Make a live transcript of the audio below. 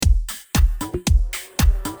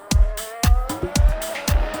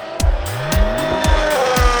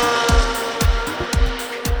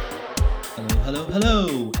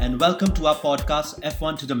welcome to our podcast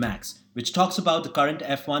F1 to the Max, which talks about the current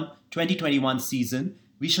F1 2021 season.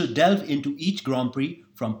 We shall delve into each Grand Prix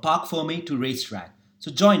from Parc Fermé to racetrack.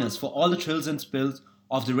 So join us for all the thrills and spills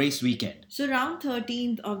of the race weekend. So, round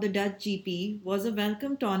 13th of the Dutch GP was a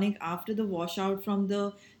welcome tonic after the washout from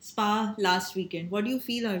the Spa last weekend. What do you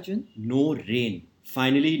feel, Arjun? No rain.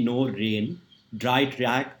 Finally, no rain. Dry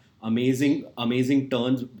track, amazing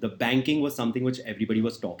turns. The banking was something which everybody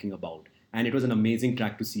was talking about, and it was an amazing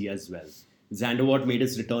track to see as well. Zandvoort made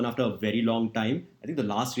its return after a very long time. I think the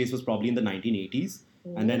last race was probably in the 1980s,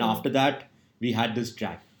 and then after that, we had this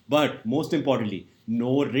track. But most importantly,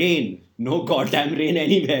 no rain, no goddamn rain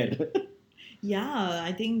anywhere. Yeah,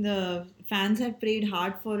 I think the fans had prayed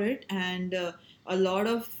hard for it, and a lot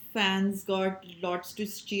of fans got lots to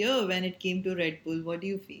cheer when it came to Red Bull. What do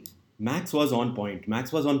you feel? Max was on point.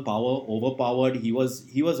 Max was on power, overpowered. He was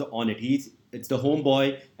on it. It's the home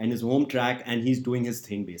boy and his home track, and he's doing his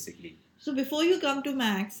thing basically. So, before you come to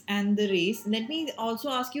Max and the race, let me also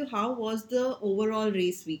ask you how was the overall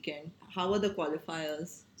race weekend? How were the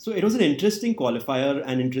qualifiers? So it was an interesting qualifier,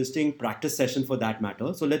 an interesting practice session for that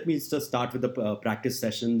matter. So let me just start with the practice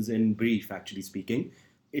sessions in brief, actually speaking.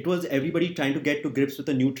 It was everybody trying to get to grips with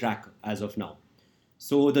a new track as of now.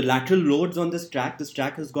 So the lateral loads on this track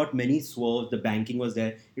has got many swerves, the banking was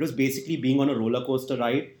there. It was basically being on a roller coaster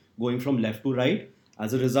ride, going from left to right,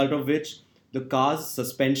 as a result of which the car's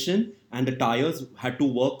suspension and the tires had to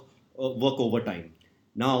work overtime.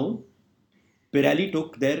 Now, Pirelli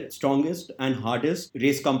took their strongest and hardest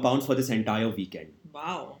race compounds for this entire weekend,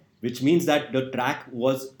 Wow. which means that the track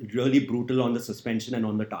was really brutal on the suspension and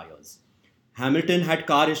on the tires. Hamilton had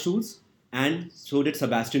car issues, and so did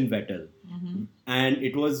Sebastian Vettel. And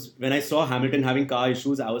it was when I saw Hamilton having car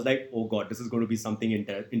issues, I was like, oh god, this is going to be something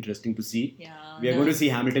interesting to see. Yeah. We are going to see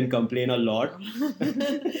Hamilton complain a lot.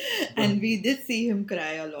 And we did see him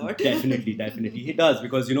cry a lot. Definitely. He does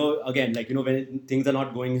because, again, when things are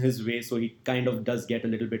not going his way, so he kind of does get a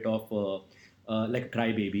little bit of like a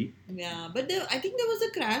crybaby. Yeah, but I think there was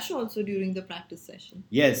a crash also during the practice session.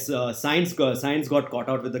 Yes, Science got caught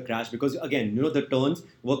out with the crash because, again, the turns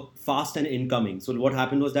were fast and incoming. So what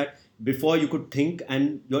happened was that before you could think,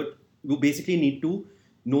 and you basically need to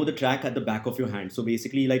know the track at the back of your hand. So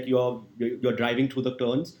basically, like you're driving through the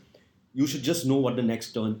turns, you should just know what the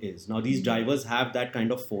next turn is. Now, these drivers have that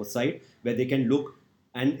kind of foresight where they can look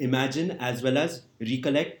and imagine as well as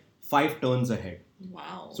recollect 5 turns ahead.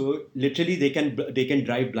 Wow. So literally, they can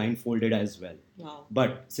drive blindfolded as well. Wow.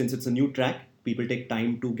 But since it's a new track, people take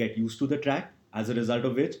time to get used to the track. As a result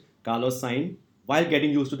of which, Carlos Sainz, while getting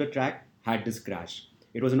used to the track, had this crash.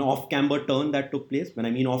 It was an off-camber turn that took place. When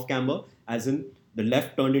I mean off-camber, as in the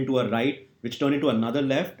left turned into a right, which turned into another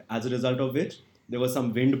left. As a result of which, there was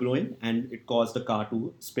some wind blowing, and it caused the car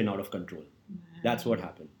to spin out of control. That's what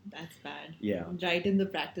happened. That's bad. Yeah. Right in the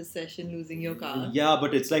practice session, losing your car. Yeah,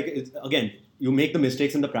 but again, you make the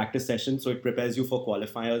mistakes in the practice session, so it prepares you for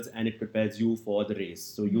qualifiers and it prepares you for the race.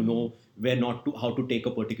 So you know how to take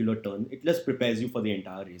a particular turn. It just prepares you for the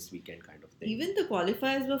entire race weekend kind of thing. Even the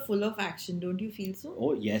qualifiers were full of action, don't you feel so?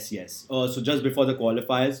 Oh, yes. So just before the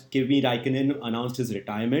qualifiers, Kimi Raikkonen announced his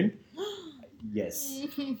retirement. Yes.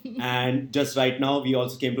 And just right now, we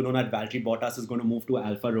also came to know that Valtteri Bottas is going to move to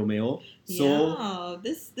Alfa Romeo. So yeah,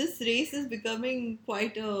 this race is becoming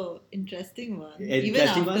quite a interesting one.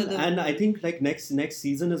 interesting one, and I think like next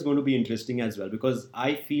season is going to be interesting as well because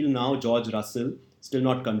I feel now George Russell still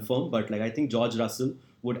not confirmed, but like I think George Russell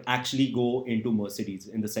would actually go into Mercedes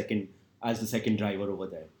in the second driver over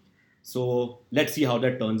there. So let's see how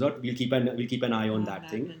that turns out. We'll keep an eye on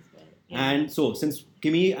that thing. as well. Yeah. And so, since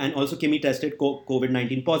Kimi tested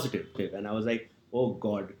COVID-19 positive, and I was like, oh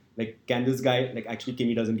god, like, can this guy, like, actually,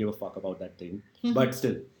 Kimi doesn't give a fuck about that thing. But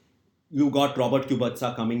still, you got Robert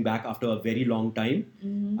Kubica coming back after a very long time.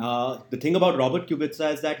 The thing about Robert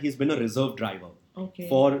Kubica is that he's been a reserve driver Okay.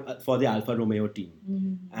 for the Alfa Romeo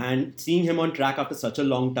team. And seeing him on track after such a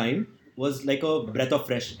long time was like a breath of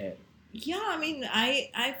fresh air. Yeah, I mean,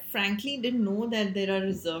 I frankly didn't know that there are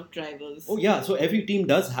reserve drivers. Oh yeah, so every team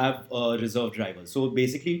does have reserve drivers. So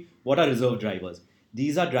basically, what are reserve drivers?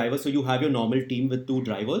 These are drivers. So you have your normal team with 2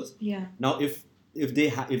 drivers. Yeah. Now, if they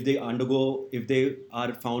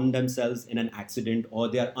are found themselves in an accident or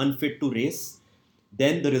they are unfit to race,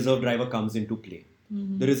 then the reserve driver comes into play.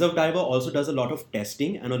 The reserve driver also does a lot of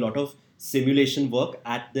testing and a lot of simulation work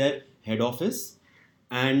at their head office.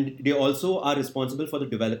 And they also are responsible for the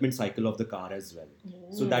development cycle of the car as well.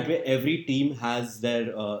 So that way, every team has their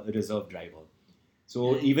reserve driver.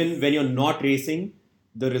 So even when you're not racing,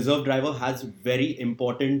 the reserve driver has very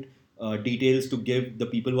important details to give the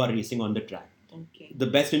people who are racing on the track. Okay. The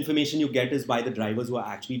best information you get is by the drivers who are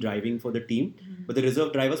actually driving for the team, but the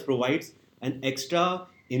reserve drivers provides an extra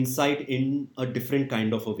insight in a different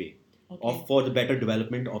kind of a way Okay. for the better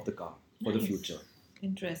development of the car for the Nice. future.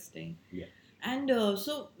 Interesting. Yeah. And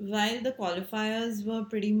so while the qualifiers were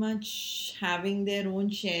pretty much having their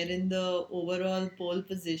own share in the overall pole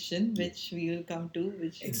position, which we will come to,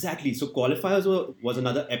 which Exactly. So qualifiers was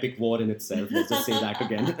another epic war in itself. Let's just say that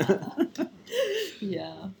again.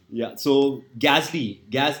 yeah. Yeah. So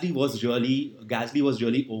Gasly was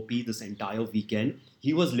really OP this entire weekend.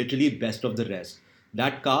 He was literally best of the rest.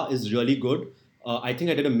 That car is really good. I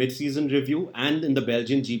think I did a mid-season review and in the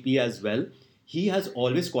Belgian GP as well. He has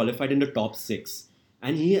always qualified in the top six,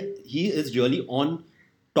 and he is really on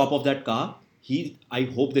top of that car. I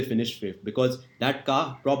hope they finish fifth because that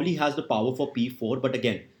car probably has the power for P4. But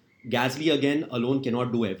again, Gasly again alone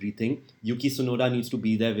cannot do everything. Yuki Tsunoda needs to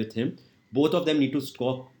be there with him. Both of them need to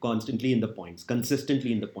score constantly in the points,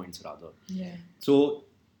 consistently in the points rather. Yeah. So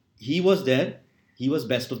he was there. He was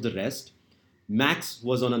best of the rest. Max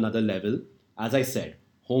was on another level. As I said,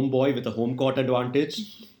 homeboy with a home court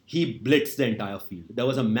advantage. He blitzed the entire field. There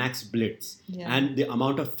was a Max blitz, Yeah. and the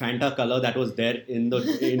amount of Fanta color that was there in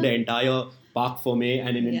the entire Parc Fermé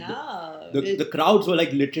and in Yeah. the crowds were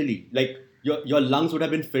like literally like your lungs would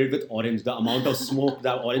have been filled with orange. The amount of smoke,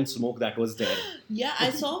 the orange smoke that was there. Yeah, I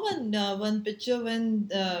saw one picture when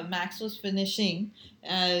Max was finishing.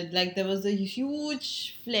 Like there was a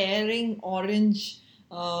huge flaring orange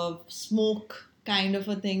smoke kind of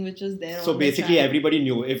a thing which was there. So on the basically, track. everybody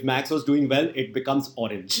knew if Max was doing well, it becomes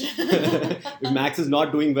orange. If Max is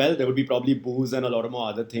not doing well, there would be probably booze and a lot of more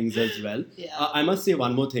other things as well. Yeah. I must say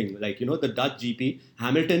one more thing. Like the Dutch GP,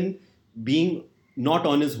 Hamilton being not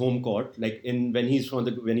on his home court, like when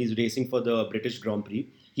he's racing for the British Grand Prix,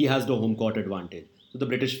 he has the home court advantage. So the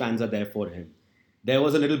British fans are there for him. There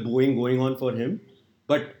was a little booing going on for him,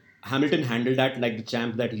 but Hamilton handled that like the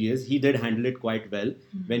champ that he is. He did handle it quite well.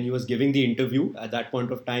 When he was giving the interview at that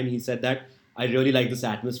point of time, he said that I really like this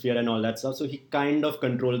atmosphere and all that stuff. So he kind of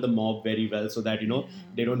controlled the mob very well, so that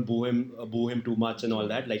they don't boo him too much and all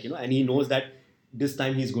that. And he knows that this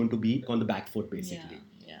time he's going to be on the back foot basically.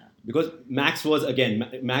 Yeah. Because Max was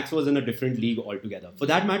in a different league altogether. For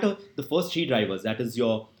that matter, the first three drivers, that is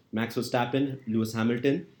your Max Verstappen, Lewis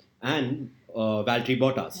Hamilton, and Valtteri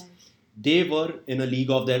Bottas, they were in a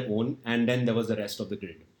league of their own, and then there was the rest of the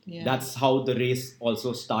grid. Yeah. That's how the race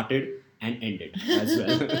also started and ended as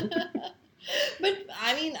well. But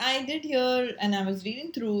I mean, I did hear, and I was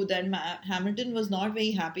reading through that Hamilton was not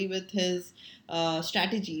very happy with his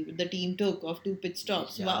strategy the team took of 2 pit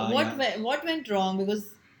stops. Yeah, What went wrong?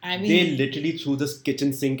 Because I mean, they literally threw this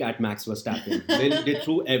kitchen sink at Max Verstappen. They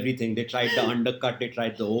threw everything. They tried the undercut, they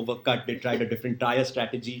tried the overcut, they tried a different tire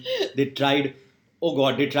strategy. They tried, oh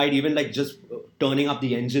god, they tried even like just turning up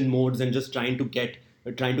the engine modes and just trying to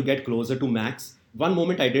get closer to Max. One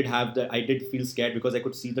moment I did feel scared because I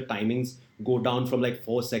could see the timings go down from like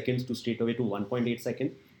 4 seconds to straight away to 1.8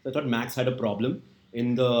 seconds. So I thought Max had a problem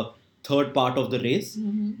in the third part of the race.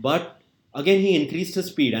 But again, he increased his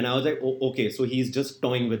speed, and I was like, oh, okay, so he's just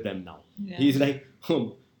toying with them now. Yeah. He's like,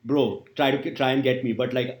 bro, try and get me,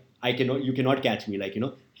 but like you cannot catch me, like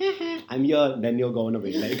I'm here, then you're going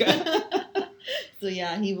away, like. So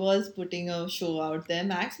yeah, he was putting a show out there,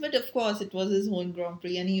 Max. But of course, it was his own Grand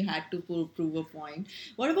Prix, and he had to prove a point.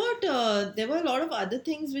 What about? There were a lot of other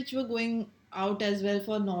things which were going out as well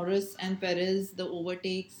for Norris and Perez, the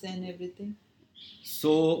overtakes and everything.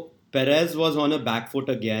 So Perez was on a back foot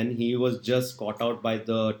again. He was just caught out by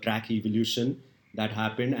the track evolution that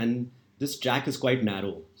happened, and this track is quite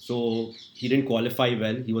narrow. So he didn't qualify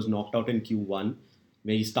well. He was knocked out in Q1.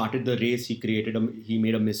 When he started the race, he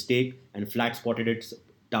made a mistake and flat spotted its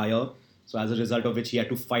tire. So as a result of which he had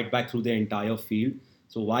to fight back through the entire field.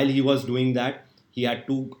 So while he was doing that, he had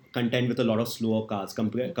to contend with a lot of slower cars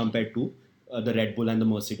compared to the Red Bull and the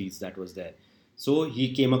Mercedes that was there. So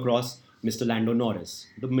he came across Mr. Lando Norris.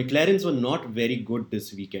 The McLarens were not very good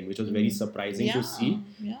this weekend, which was very surprising to see.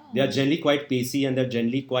 Yeah. They are generally quite pacey and they're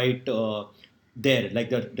generally quite there. Like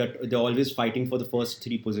they're always fighting for the first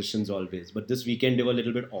 3 positions always. But this weekend they were a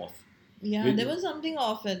little bit off. Yeah, there was something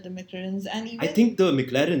off at the McLarens, and even I think the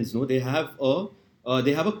McLarens, no, they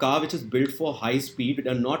have a car which is built for high speed.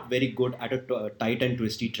 They're not very good at a tight and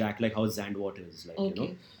twisty track like how Zandvoort is, like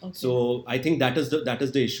Okay. So I think that is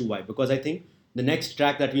the issue. Why? Because I think the next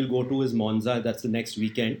track that we'll go to is Monza. That's the next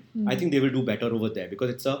weekend. I think they will do better over there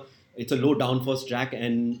because it's a low downforce track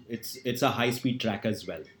and it's a high speed track as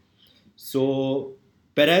well. So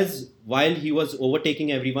Perez, while he was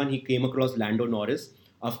overtaking everyone, he came across Lando Norris.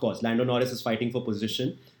 Of course, Lando Norris is fighting for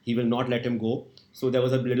position. He will not let him go. So there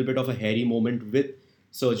was a little bit of a hairy moment with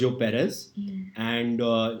Sergio Perez, and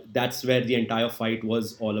that's where the entire fight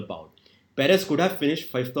was all about. Perez could have finished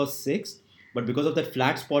fifth or sixth, but because of that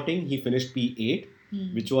flat spotting, he finished P8,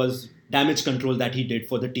 which was damage control that he did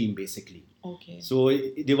for the team basically. Okay. So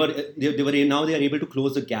they were now they are able to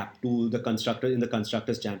close the gap to the constructor in the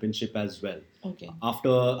constructors championship as well. Okay.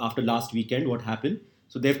 After last weekend, what happened?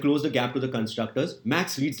 So they've closed the gap to the constructors.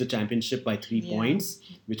 Max leads the championship by 3 points,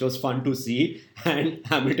 which was fun to see, and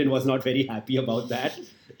Hamilton was not very happy about that.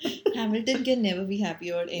 Hamilton can never be happy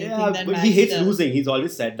about anything that but Max he hates does. losing. He's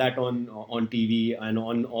always said that on TV and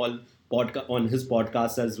on all on his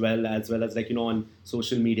podcasts as well as on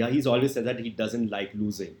social media. He's always said that he doesn't like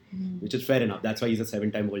losing, which is fair enough. That's why he's a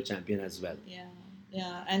 7-time world champion as well.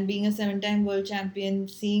 Yeah, and being a 7-time world champion,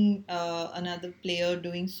 seeing another player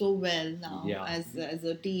doing so well now as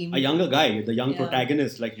a team. A younger guy, the young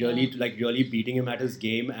protagonist, really beating him at his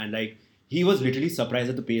game, and he was literally surprised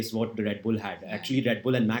at the pace what the Red Bull had. Actually, Red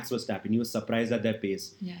Bull and Max Verstappen, he was surprised at their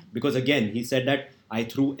pace. Because again, he said that I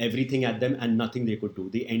threw everything at them and nothing they could do.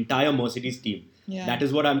 The entire Mercedes team. That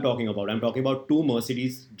is what I'm talking about. I'm talking about 2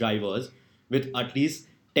 Mercedes drivers with at least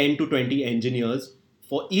 10 to 20 engineers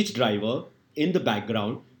for each driver in the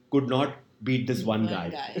background could not beat this one guy.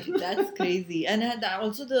 That's crazy. And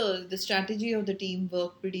also the strategy of the team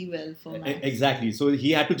worked pretty well for Max. Exactly. So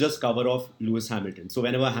he had to just cover off Lewis Hamilton. So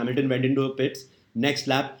whenever Hamilton went into the pits, next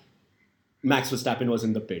lap, Max Verstappen was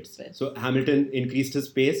in the pits. So Hamilton increased his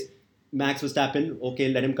pace. Max Verstappen, okay,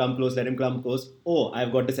 let him come close. Oh,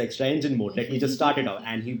 I've got this extra engine mode. Let me just start it out,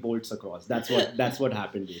 and he bolts across. That's what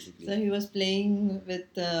happened basically. So he was playing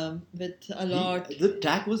with a lot. The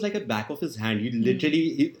track was like a back of his hand.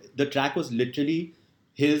 The track was literally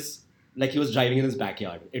his, like he was driving in his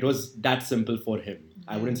backyard. It was that simple for him.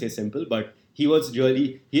 I wouldn't say simple, but he was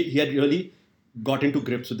really he had really got into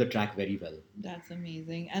grips with the track very well. That's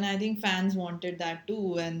amazing. And I think fans wanted that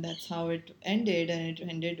too, and that's how it ended, and it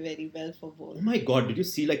ended very well for both. Oh my God, did you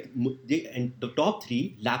see the top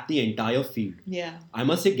 3 lapped the entire field? Yeah. I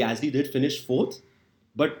must say Gasly did finish 4th,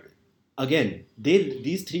 but again,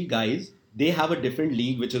 these 3 guys, they have a different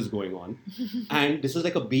league which is going on, and this is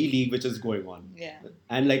like a B league which is going on. Yeah.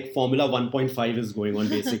 And like Formula 1.5 is going on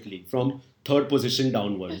basically from 3rd position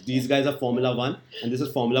downwards. These guys are Formula 1 and this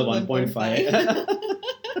is Formula 1.5.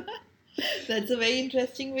 That's a very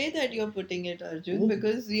interesting way that you're putting it, Arjun,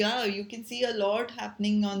 because you can see a lot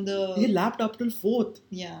happening on the... They lapped up till 4th.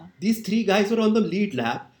 Yeah. These 3 guys were on the lead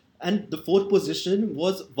lap and the 4th position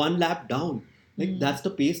was 1 lap down. That's the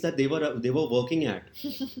pace that they were working at.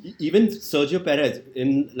 Even Sergio Perez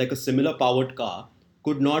in like a similar powered car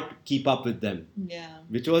could not keep up with them. Yeah.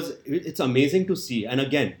 It's amazing to see. And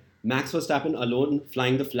again, Max Verstappen alone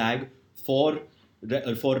flying the flag for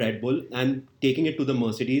Red Bull and taking it to the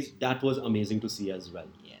Mercedes, that was amazing to see as well.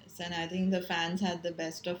 Yes, and I think the fans had the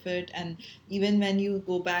best of it. And even when you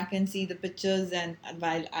go back and see the pictures, and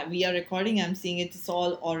while we are recording, I'm seeing it's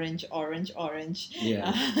all orange.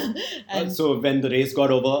 Yeah. So when the race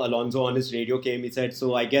got over, Alonso on his radio came, he said,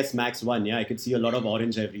 so I guess Max won. Yeah, I could see a lot of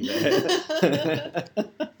orange everywhere.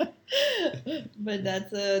 But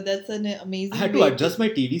that's an amazing... I had to adjust my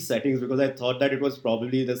TV settings because I thought that it was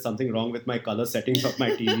probably there's something wrong with my color settings of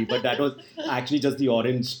my TV, but that was actually just the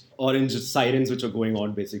orange sirens which are going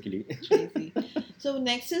on basically. Crazy. So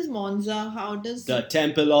next is Monza. How does... The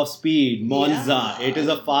Temple of Speed, Monza. Yeah. It is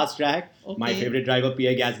a fast track. Okay. My favorite driver,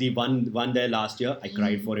 Pierre Gasly, won there last year. I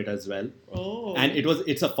cried for it as well. Oh. And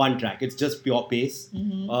it's a fun track. It's just pure pace.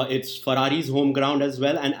 It's Ferrari's home ground as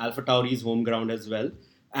well and Alpha Tauri's home ground as well.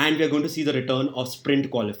 And we're going to see the return of sprint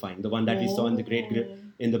qualifying, the one that we saw in the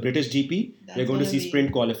British GP. We're going to see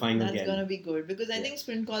sprint qualifying again. That's going to be good because I think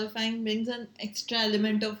sprint qualifying brings an extra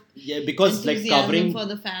element of because like covering for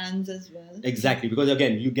the fans as well. Exactly, because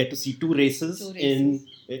again you get to see two races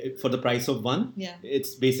for the price of one. Yeah,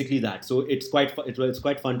 it's basically that. So it's quite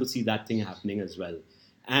fun to see that thing happening as well.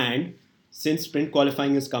 And since sprint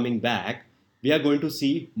qualifying is coming back, we are going to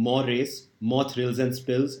see more race, more thrills and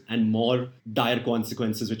spills, and more dire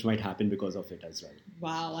consequences which might happen because of it as well.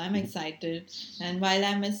 Wow, I'm excited. And while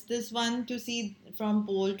I missed this one to see from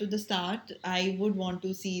pole to the start, I would want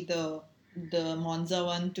to see the Monza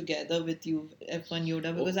one together with you, F1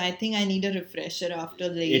 Yoda, because I think I need a refresher after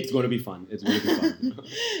late. It's going to be fun.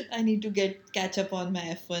 I need to catch up on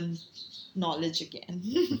my F1 knowledge again.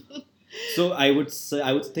 So I would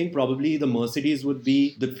think probably the Mercedes would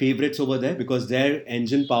be the favorites over there because their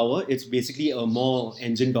engine power, it's basically a more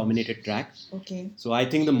engine dominated track. Okay. So I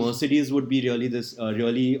think the Mercedes would be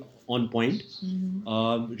really on point.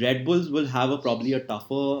 Mm-hmm. Red Bulls will have probably a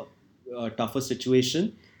tougher tougher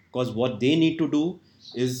situation, because what they need to do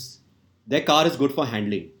is their car is good for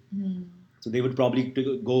handling. So they would probably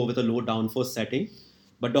go with a low downforce setting.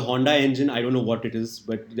 But the Honda engine, I don't know what it is,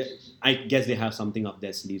 but I guess they have something up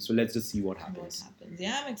their sleeve. So let's just see what What happens. happens?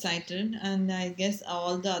 Yeah, I'm excited, and I guess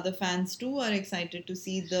all the other fans too are excited to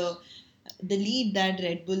see the lead that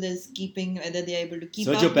Red Bull is keeping, whether they are able to keep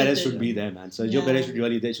up Sergio with Perez it. should be there, man. Sergio Perez should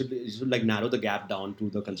really, they should like narrow the gap down to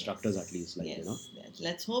the constructors at least, like Yes,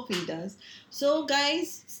 let's hope he does. So,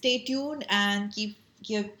 guys, stay tuned and keep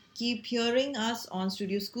hearing us on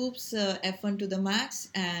Studio Scoops F1 to the max,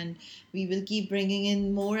 and we will keep bringing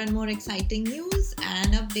in more and more exciting news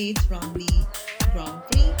and updates from the Grand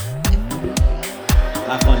Prix.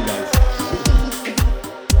 Have fun, guys.